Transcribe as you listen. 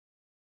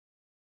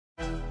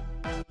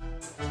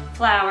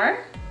flour,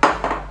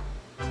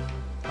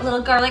 a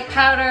little garlic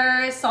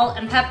powder, salt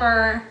and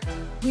pepper.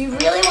 We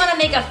really want to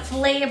make a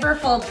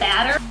flavorful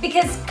batter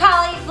because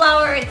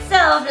cauliflower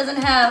itself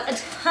doesn't have a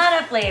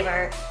ton of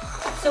flavor.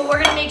 So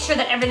we're gonna make sure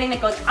that everything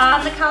that goes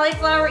on the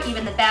cauliflower,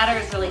 even the batter,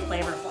 is really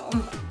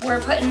flavorful. We're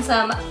putting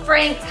some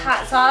Frank's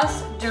hot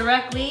sauce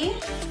directly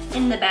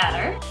in the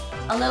batter,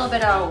 a little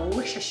bit of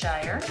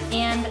Worcestershire,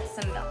 and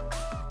some milk.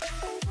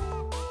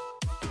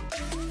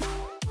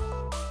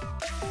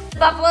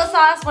 Buffalo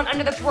sauce went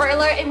under the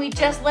broiler and we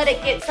just let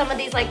it get some of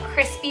these like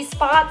crispy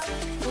spots.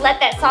 Let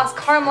that sauce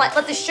caramelize,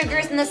 let the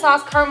sugars in the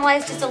sauce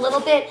caramelize just a little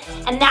bit,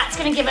 and that's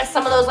gonna give us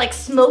some of those like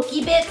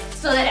smoky bits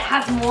so that it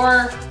has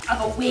more of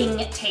a wing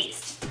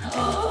taste.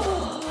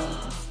 Oh,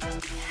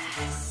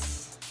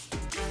 yes.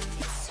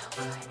 It's so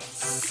good.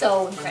 It's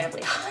so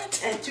incredibly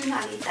hot. Do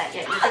not eat that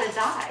yet, you're gonna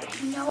die.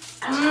 No.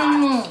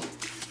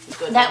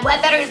 Good. That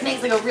wet batter just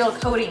makes like a real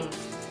coating.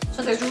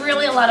 So there's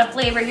really a lot of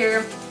flavor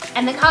here.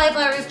 And the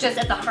cauliflower is just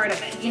at the heart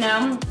of it, you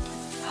know?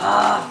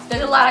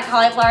 There's a lot of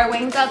cauliflower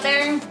wings out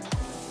there.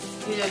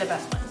 These are the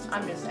best ones,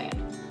 I'm just saying.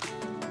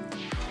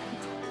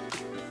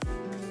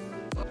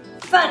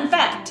 Fun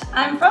fact,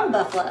 I'm from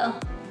Buffalo.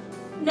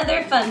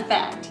 Another fun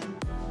fact,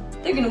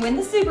 they're gonna win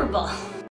the Super Bowl.